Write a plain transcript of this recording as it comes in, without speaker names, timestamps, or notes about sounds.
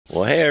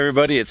Well, hey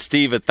everybody, it's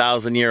Steve at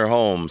 1,000 Year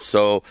Homes.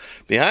 So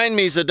behind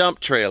me is a dump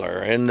trailer,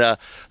 and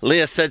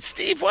Leah said,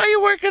 "Steve, why are you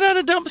working on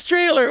a dump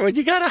trailer when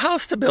you got a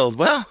house to build?"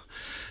 Well,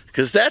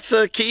 because that's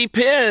the key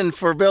pin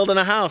for building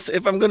a house.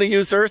 If I'm going to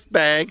use earth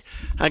bag,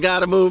 I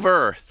got to move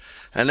earth,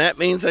 and that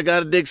means I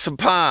got to dig some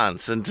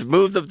ponds. And to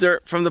move the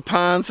dirt from the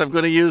ponds, I'm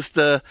going to use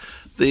the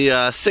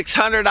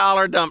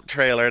 $600 dump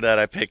trailer that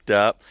I picked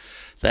up.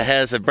 That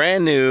has a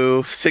brand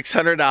new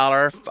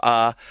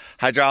 $600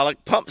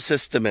 hydraulic pump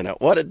system in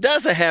it. What it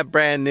doesn't have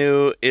brand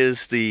new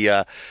is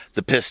the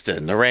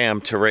piston, the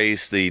ram to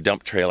raise the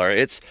dump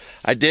trailer.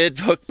 I did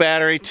hook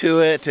battery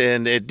to it,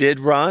 and it did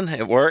run.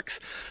 It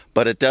works,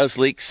 but it does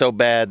leak so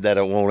bad that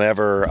it won't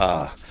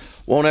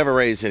ever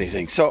raise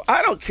anything. So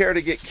I don't care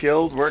to get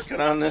killed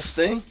working on this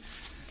thing.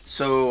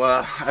 So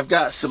I've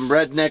got some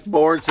redneck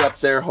boards up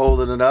there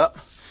holding it up.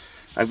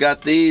 I've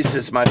got these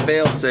as my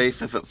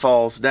fail-safe if it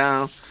falls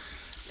down.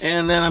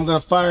 And then I'm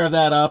going to fire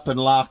that up and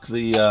lock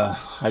the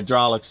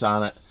hydraulics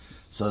on it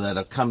so that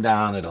it'll come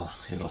down, it'll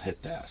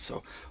hit that.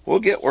 So we'll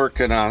get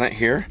working on it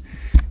here.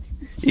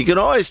 You can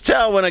always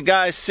tell when a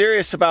guy's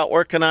serious about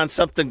working on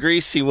something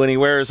greasy when he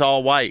wears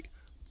all white.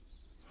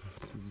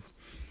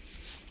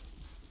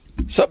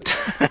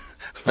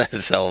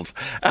 That's old.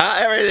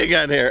 Everything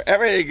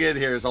in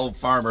here is old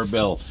farmer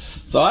Bill.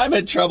 So I'm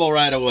in trouble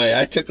right away.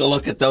 I took a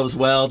look at those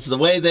welds. The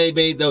way they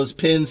made those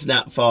pins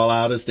not fall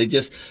out is they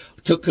just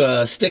took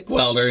a stick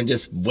welder and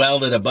just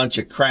welded a bunch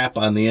of crap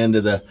on the end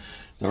of the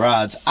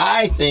rods.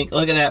 I think,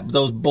 look at that,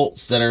 those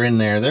bolts that are in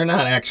there, they're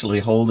not actually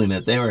holding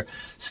it. They were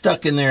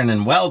stuck in there and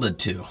then welded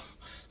to.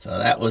 So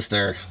that was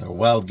their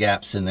weld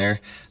gaps in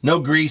there. No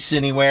grease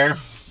anywhere.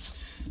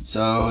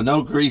 So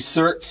no grease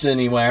certs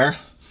anywhere.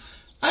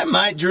 I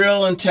might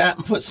drill and tap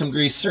and put some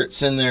grease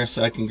certs in there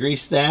so I can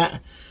grease that.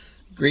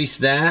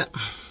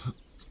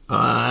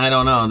 I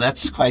don't know,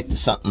 that's quite the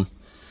something.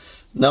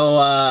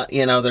 No,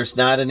 there's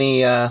not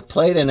any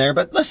plate in there.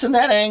 But listen,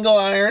 that angle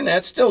iron,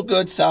 that's still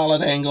good,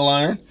 solid angle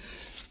iron.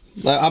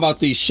 How about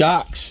these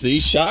shocks?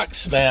 These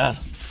shocks, man,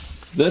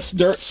 this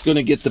dirt's going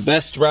to get the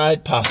best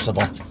ride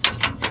possible.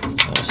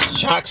 Those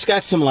shocks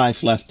got some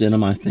life left in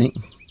them, I think.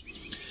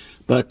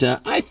 But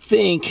I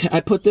think, I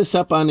put this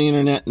up on the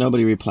internet,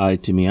 nobody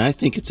replied to me. I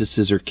think it's a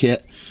scissor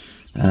kit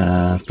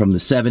from the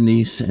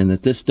 70s, and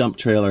that this dump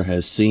trailer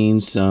has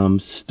seen some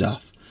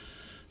stuff.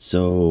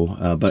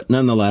 So, but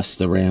nonetheless,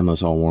 the ram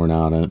was all worn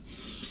out on it.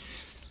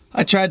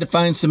 I tried to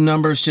find some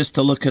numbers just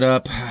to look it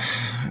up.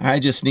 I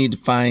just need to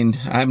find,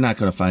 I'm not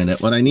going to find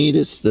it. What I need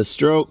is the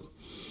stroke.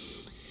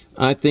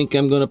 I think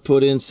I'm going to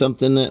put in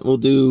something that will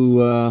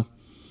do,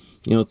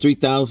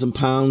 3,000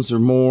 pounds or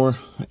more.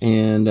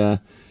 And,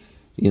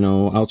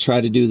 I'll try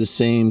to do the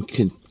same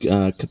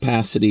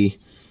capacity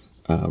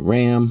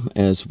ram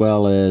as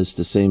well as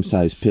the same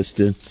size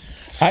piston.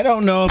 I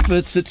don't know if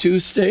it's a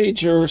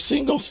 2-stage or a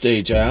single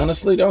stage. I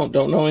honestly don't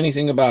know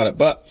anything about it.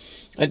 But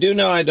I do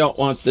know I don't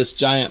want this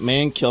giant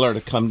man killer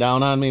to come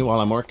down on me while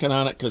I'm working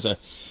on it, because a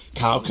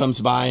cow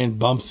comes by and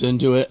bumps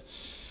into it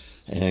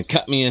and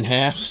cut me in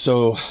half.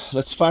 So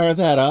let's fire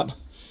that up,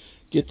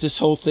 get this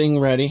whole thing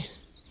ready,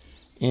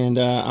 and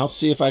I'll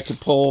see if I could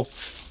pull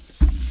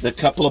the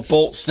couple of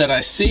bolts that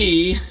I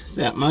see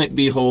that might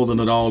be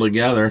holding it all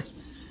together,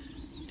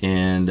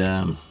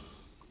 and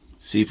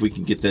see if we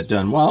can get that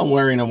done while I'm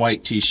wearing a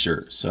white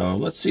t-shirt. So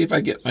let's see if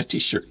I get my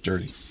t-shirt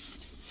dirty.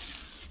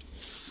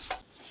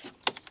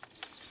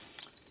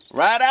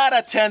 Right out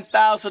of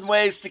 10,000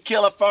 Ways to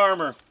Kill a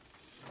Farmer.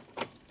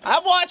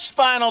 I've watched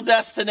Final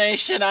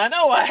Destination. I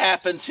know what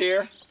happens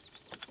here.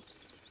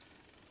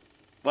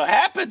 What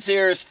happens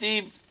here is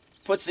Steve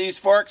puts these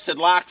forks and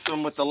locks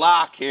them with the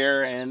lock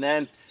here, and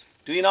then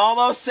doing all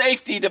those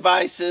safety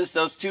devices,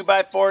 those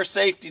 2x4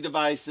 safety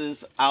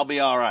devices, I'll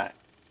be all right.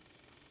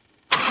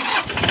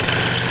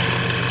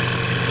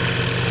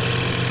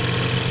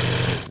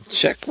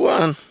 Check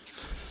one.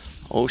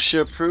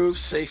 OSHA approved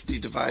safety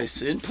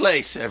device in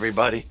place,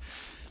 everybody.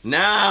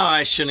 Now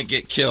I shouldn't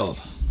get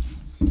killed.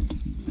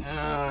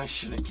 Now I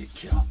shouldn't get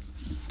killed.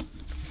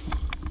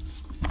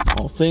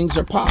 All things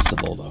are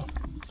possible, though.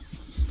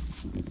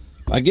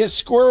 If I get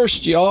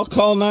squished, you all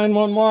call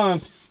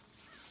 911.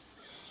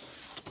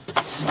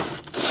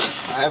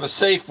 I have a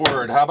safe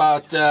word. How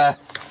about,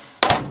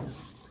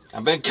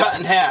 I've been cut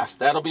in half.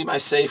 That'll be my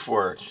safe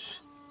word.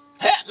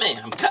 Hat me,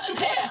 I'm cut in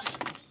half.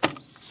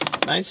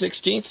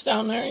 9/16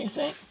 down there, you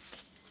think?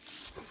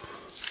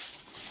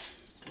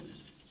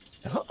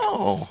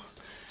 Oh,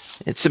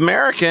 it's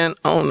American.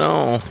 Oh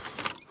no.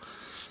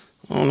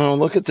 Oh no,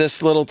 look at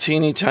this little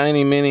teeny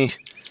tiny mini.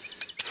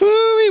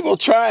 Whoo-wee, we'll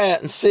try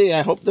it and see.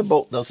 I hope the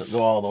bolt doesn't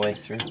go all the way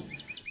through.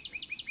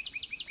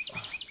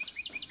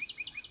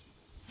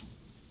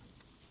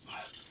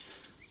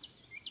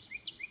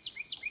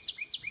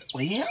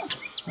 Well,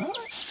 all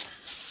right.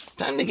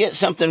 Time to get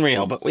something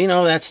real, but we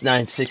know that's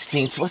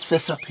 9/16. What's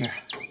this up here?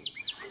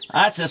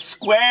 That's a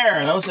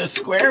square. Those are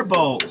square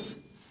bolts.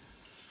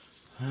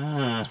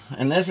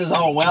 And this is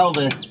all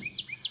welded.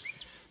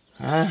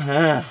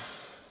 I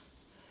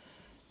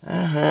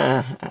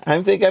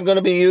think I'm going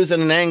to be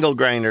using an angle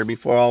grinder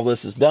before all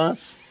this is done.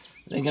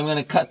 think I'm going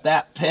to cut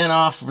that pin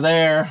off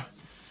there,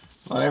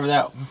 whatever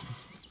that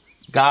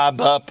gob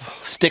up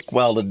stick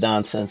welded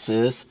nonsense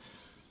is.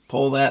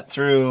 Pull that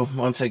through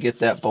once I get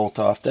that bolt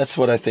off. That's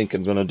what I think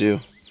I'm going to do.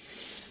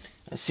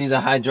 I see the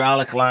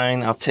hydraulic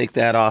line. I'll take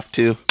that off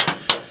too.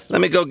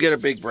 Let me go get a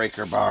big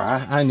breaker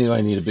bar. I knew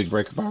I need a big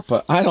breaker bar,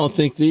 but I don't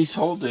think these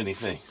hold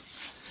anything.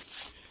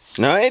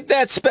 Now, ain't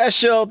that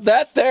special?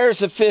 That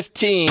there's a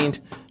 15,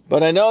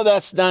 but I know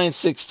that's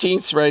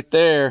 9/16 right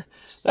there.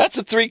 That's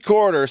a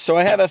 3/4, so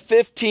I have a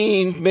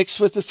 15 mixed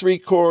with a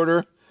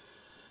 3/4,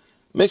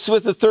 mixed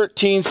with a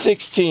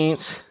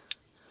 13/16,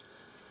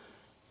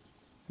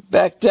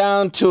 back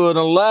down to an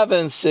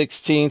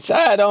 11/16.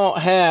 I don't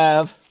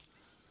have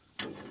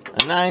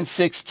a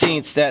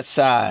 9/16 that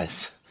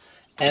size.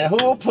 And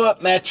who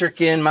put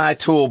metric in my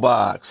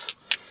toolbox?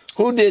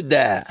 Who did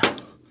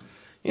that?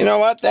 You know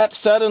what? That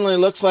suddenly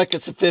looks like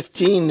it's a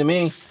 15 to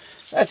me.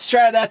 Let's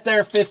try that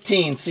there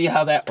 15, see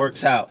how that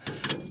works out.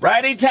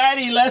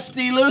 Righty-tighty,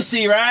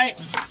 lefty-loosey, right?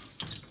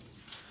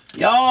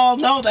 Y'all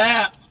know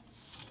that.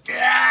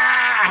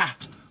 Yeah!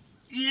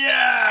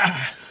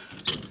 Yeah!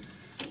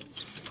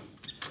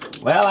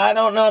 Well, I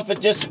don't know if it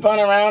just spun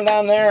around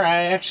on there.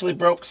 I actually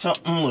broke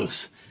something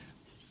loose.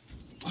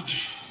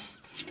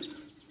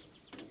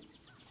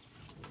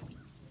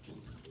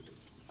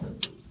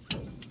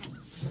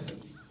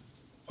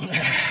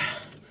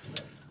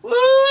 Woo,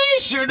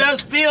 it sure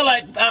does feel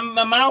like I'm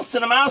a mouse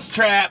in a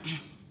mousetrap.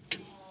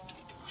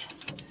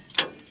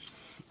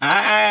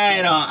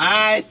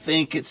 I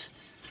think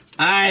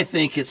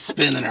it's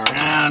spinning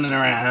around and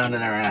around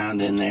and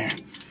around in there.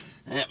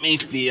 Let me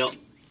feel.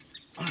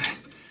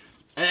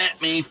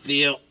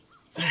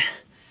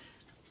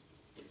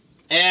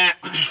 Yeah.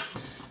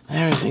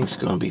 Everything's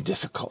gonna be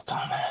difficult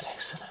on that,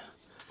 isn't it?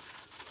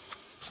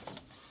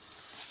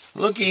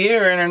 Looky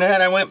here,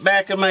 Internet. I went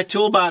back in my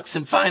toolbox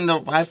and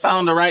I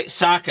found the right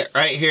socket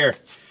right here.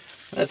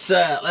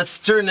 Let's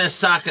turn this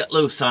socket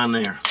loose on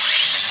there.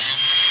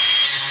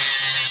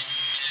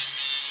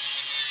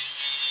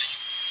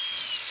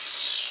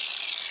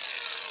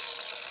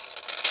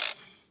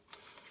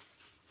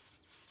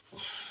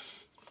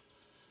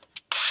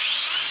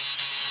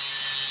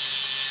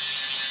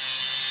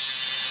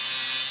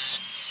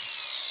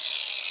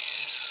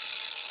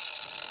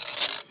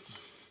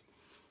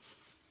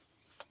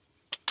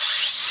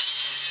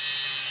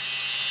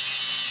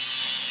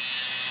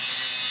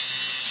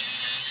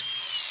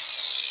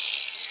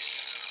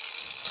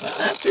 Well,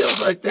 that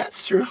feels like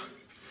that's through.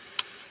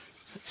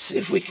 Let's see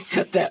if we can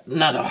cut that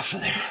nut off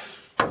of there.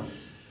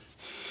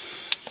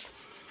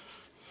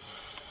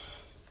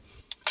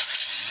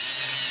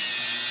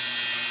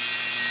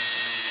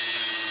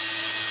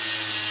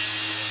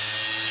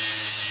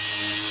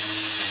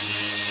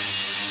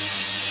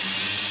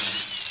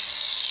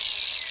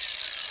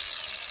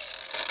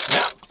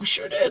 Yeah, we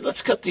sure did.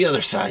 Let's cut the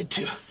other side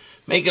too.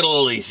 Make it a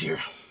little easier.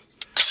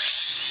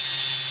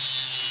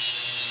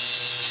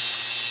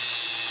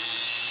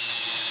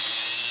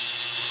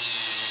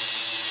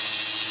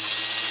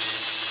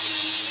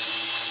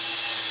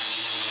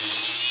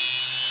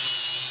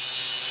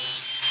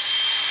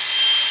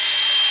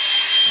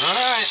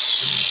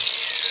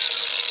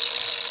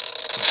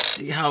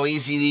 See how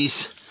easy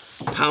these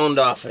pound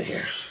off of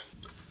here.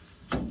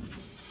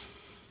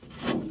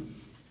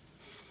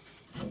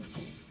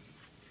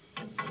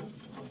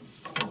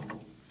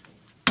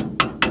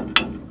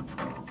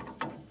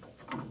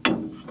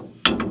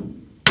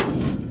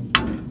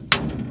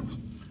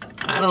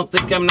 I don't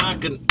think I'm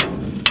knocking.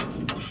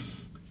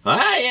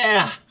 Ah,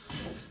 yeah.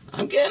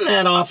 I'm getting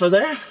that off of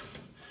there.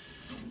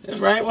 It's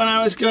right when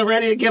I was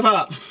ready to give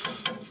up.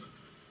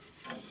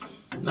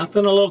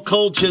 Nothing a little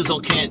cold chisel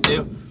can't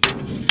do.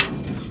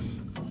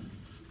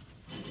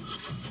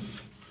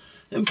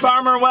 And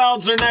farmer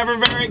welds are never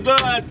very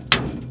good.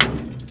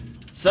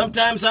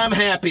 Sometimes I'm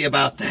happy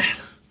about that.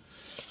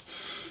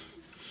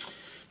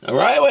 The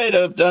right way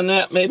to have done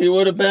that maybe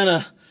would have been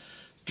to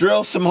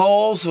drill some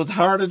holes with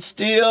hardened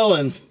steel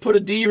and put a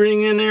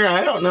D-ring in there.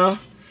 I don't know.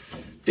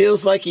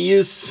 Feels like he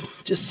used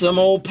just some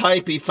old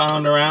pipe he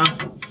found around.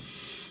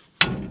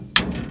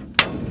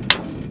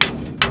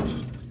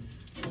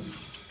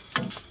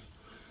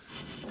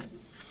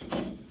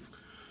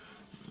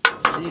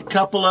 See a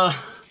couple of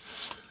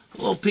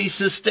little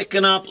pieces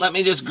sticking up. Let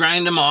me just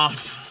grind them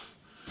off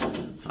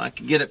if I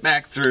can get it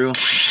back through.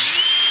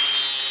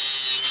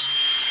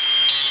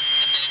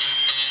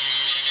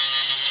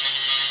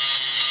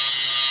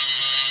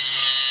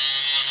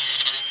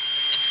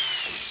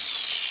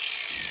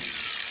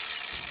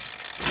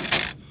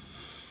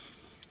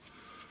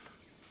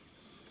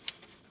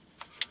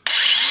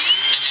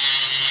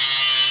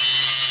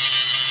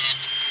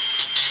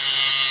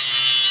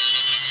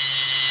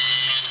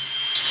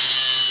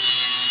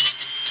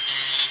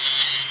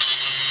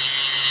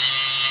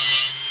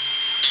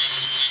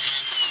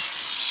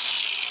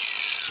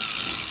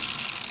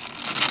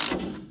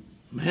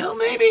 Well,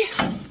 maybe.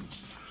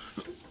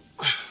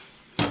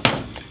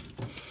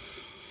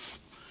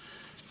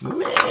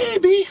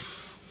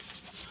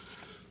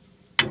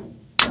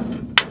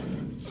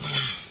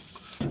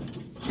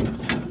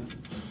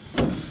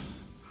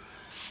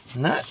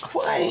 Not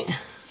quite.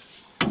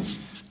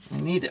 I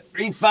need to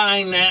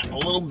refine that a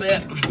little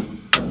bit.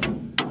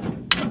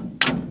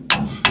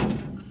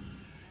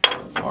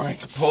 Or I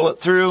can pull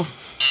it through.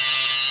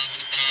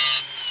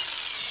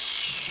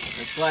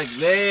 It's like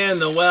they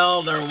and the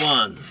weld are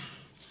one.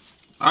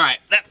 All right,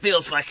 that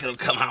feels like it'll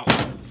come out.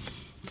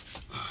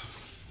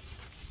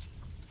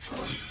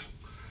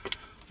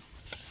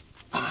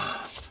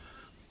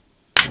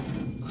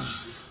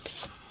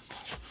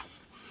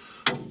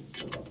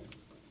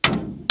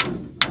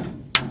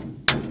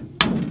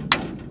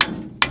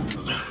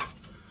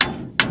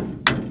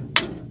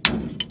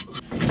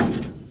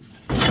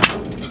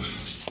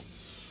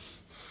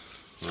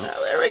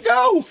 Well, there we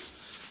go.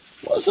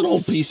 Was an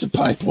old piece of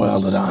pipe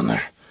welded on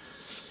there.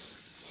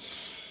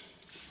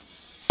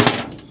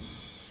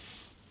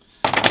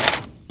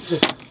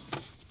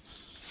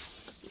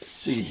 Let's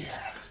see here.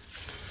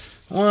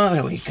 What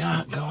do we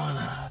got going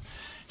on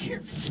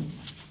here?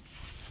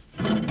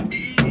 That's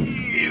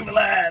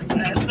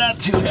not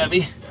too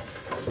heavy.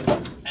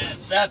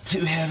 That's not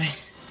too heavy.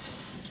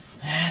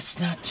 That's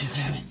not too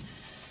heavy.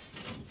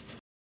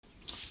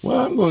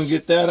 Well, I'm going to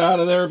get that out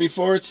of there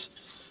before it's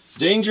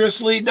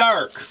dangerously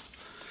dark.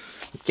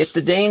 Get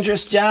the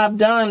dangerous job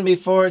done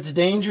before it's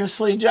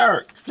dangerously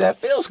dark. That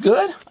feels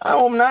good.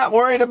 I'm not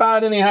worried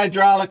about any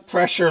hydraulic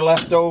pressure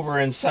left over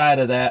inside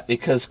of that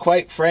because,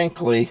 quite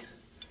frankly,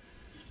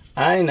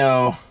 I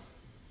know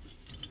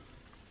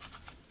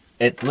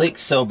it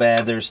leaks so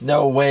bad there's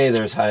no way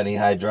there's any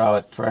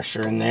hydraulic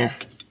pressure in there.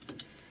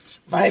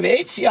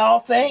 5/8, y'all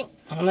think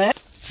on that?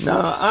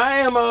 Now, I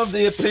am of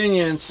the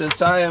opinion,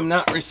 since I am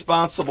not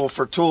responsible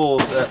for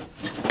tools, that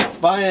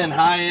buying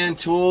high-end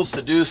tools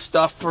to do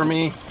stuff for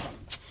me,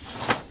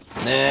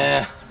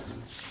 nah,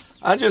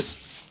 I just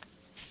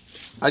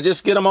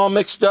get them all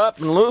mixed up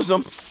and lose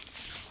them.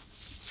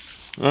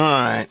 All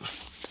right,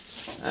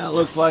 that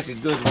looks like a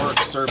good work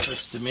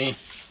surface to me.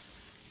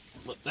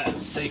 Put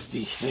that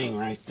safety thing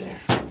right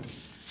there.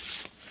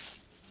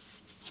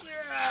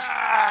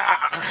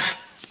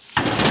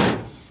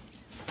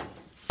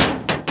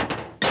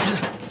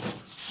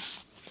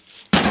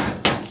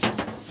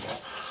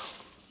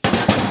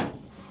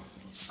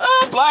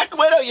 Oh, Black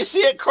Widow, you see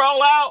it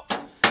crawl out?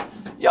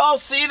 Y'all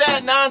see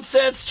that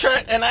nonsense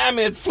trick? And I'm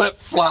in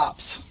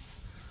flip-flops.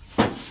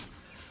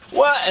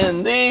 What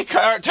in the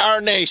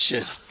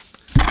tarnation?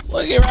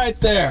 Looky right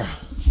there.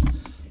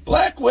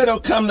 Black Widow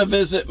come to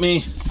visit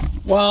me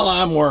while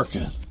I'm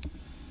working.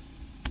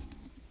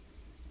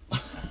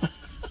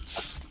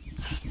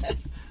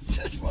 It's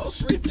the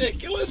most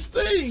ridiculous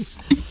thing.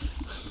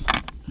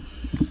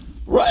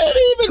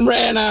 It even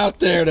ran out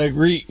there to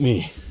greet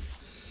me.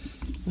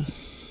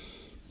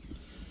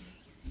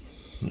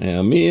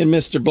 Now, me and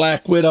Mr.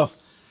 Black Widow,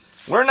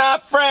 we're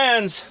not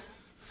friends.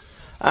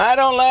 I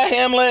don't let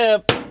him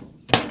live.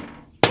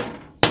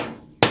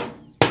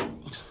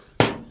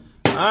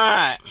 All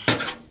right.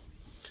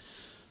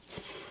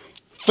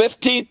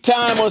 15th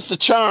time was the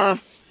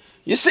charm.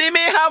 You see me?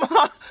 How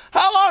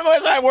long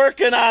was I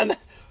working on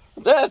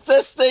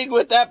this thing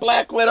with that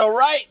Black Widow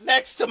right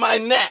next to my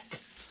neck?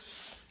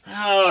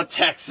 Oh,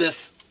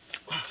 Texas.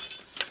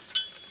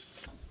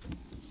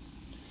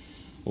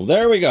 Well,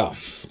 there we go.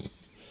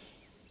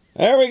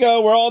 There we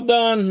go. We're all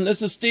done.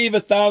 This is Steve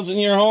at 1,000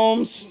 Year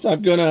Homes.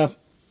 I'm going to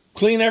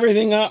clean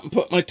everything up and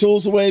put my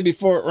tools away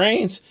before it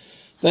rains.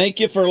 Thank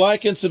you for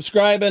liking,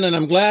 subscribing, and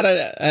I'm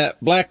glad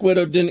Black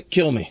Widow didn't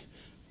kill me.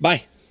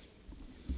 Bye.